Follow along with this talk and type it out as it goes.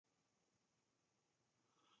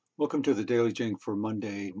Welcome to the Daily Jing for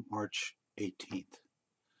Monday, March 18th.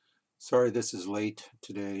 Sorry this is late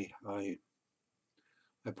today. I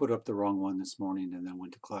put up the wrong one this morning and then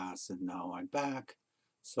went to class and now I'm back.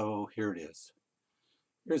 So here it is.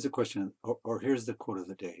 Here's the question, or here's the quote of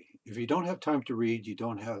the day. If you don't have time to read, you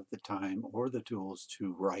don't have the time or the tools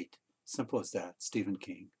to write. Simple as that. Stephen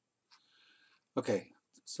King. Okay,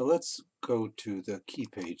 so let's go to the key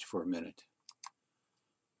page for a minute.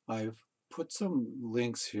 I've put some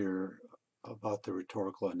links here about the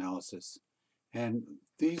rhetorical analysis, and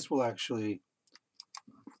these will actually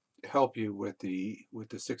help you with the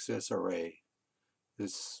 6SRA,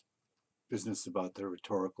 this business about the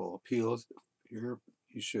rhetorical appeals. Here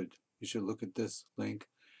you should look at this link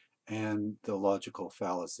and the logical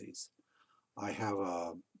fallacies. I have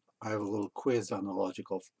a little quiz on the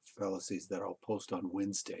logical fallacies that I'll post on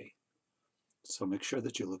Wednesday. So make sure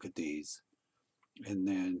that you look at these and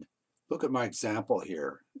then look at my example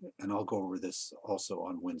here, and I'll go over this also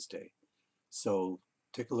on Wednesday. So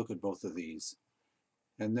take a look at both of these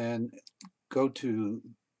and then go to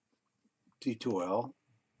D2L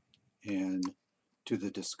and to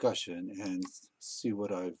the discussion and see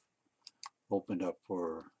what I've opened up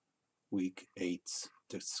for week 8's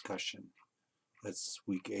discussion. That's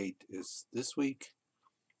week 8 is this week.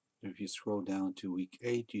 If you scroll down to week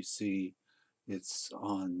 8, you see it's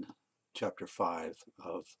on chapter 5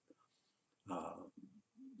 of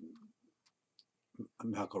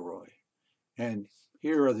McElroy. And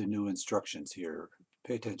here are the new instructions here.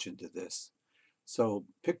 Pay attention to this. So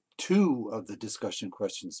pick 2 of the discussion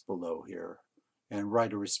questions below here and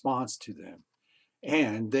write a response to them.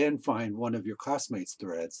 And then find one of your classmates'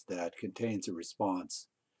 threads that contains a response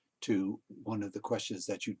to one of the questions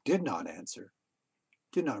that you did not answer,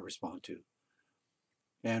 did not respond to,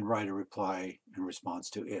 and write a reply in response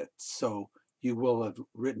to it. So you will have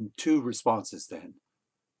written 2 responses then.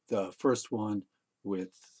 The first one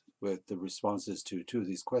with the responses to 2 of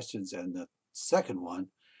these questions, and the second one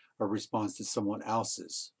a response to someone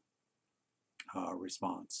else's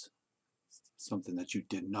response, something that you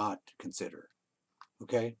did not consider.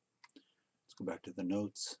 Okay, let's go back to the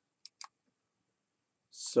notes.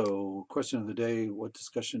 So question of the day, what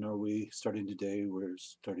discussion are we starting today? We're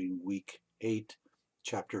starting week 8,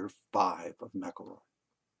 chapter 5 of McElroy.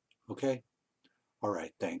 Okay, all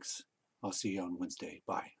right, thanks. I'll see you on Wednesday.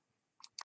 Bye.